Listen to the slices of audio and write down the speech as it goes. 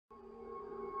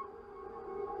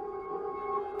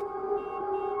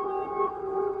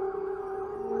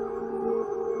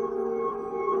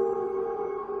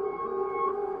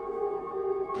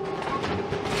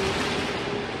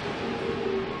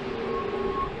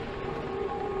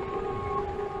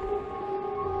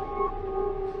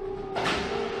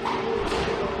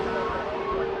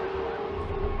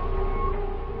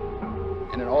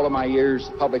my years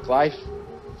of public life,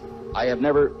 I have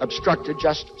never obstructed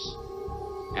justice.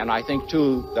 And I think,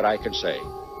 too, that I can say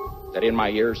that in my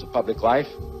years of public life,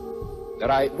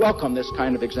 that I welcome this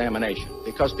kind of examination,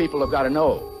 because people have got to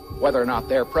know whether or not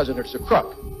their president's a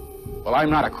crook. Well,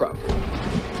 I'm not a crook.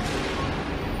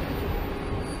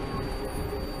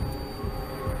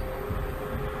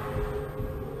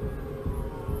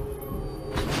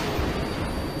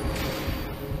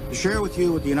 To share with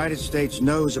you what the United States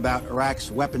knows about Iraq's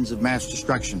weapons of mass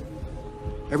destruction.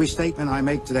 Every statement I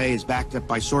make today is backed up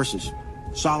by sources,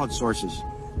 solid sources.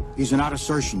 These are not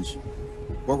assertions.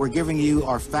 What we're giving you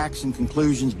are facts and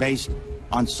conclusions based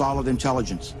on solid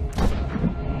intelligence.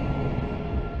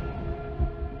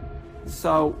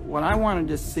 So what I wanted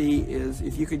to see is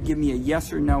if you could give me a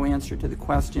yes or no answer to the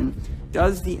question,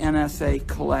 does the NSA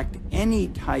collect any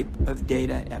type of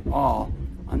data at all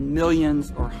on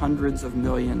millions or hundreds of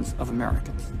millions of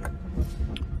Americans?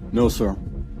 No, sir.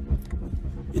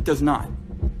 It does not?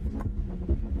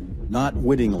 Not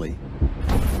wittingly.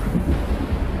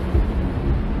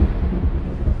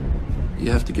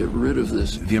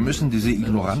 Wir müssen diese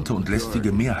ignorante und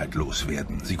lästige Mehrheit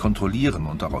loswerden, sie kontrollieren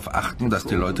und darauf achten, dass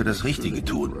die Leute das Richtige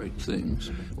tun.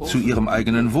 Zu ihrem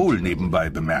eigenen Wohl nebenbei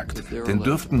bemerkt, denn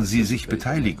dürften sie sich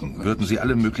beteiligen, würden sie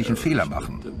alle möglichen Fehler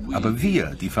machen. Aber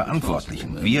wir, die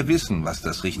Verantwortlichen, wir wissen, was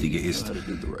das Richtige ist.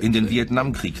 In den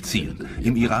Vietnamkrieg ziehen,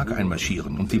 im Irak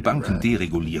einmarschieren und die Banken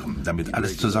deregulieren, damit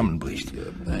alles zusammenbricht.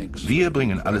 Wir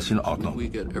bringen alles in Ordnung.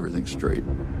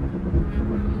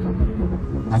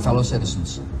 My fellow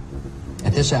citizens,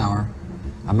 at this hour,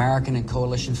 American and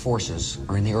coalition forces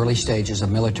are in the early stages of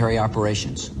military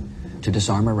operations to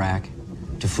disarm Iraq,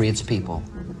 to free its people,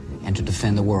 and to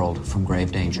defend the world from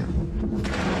grave danger.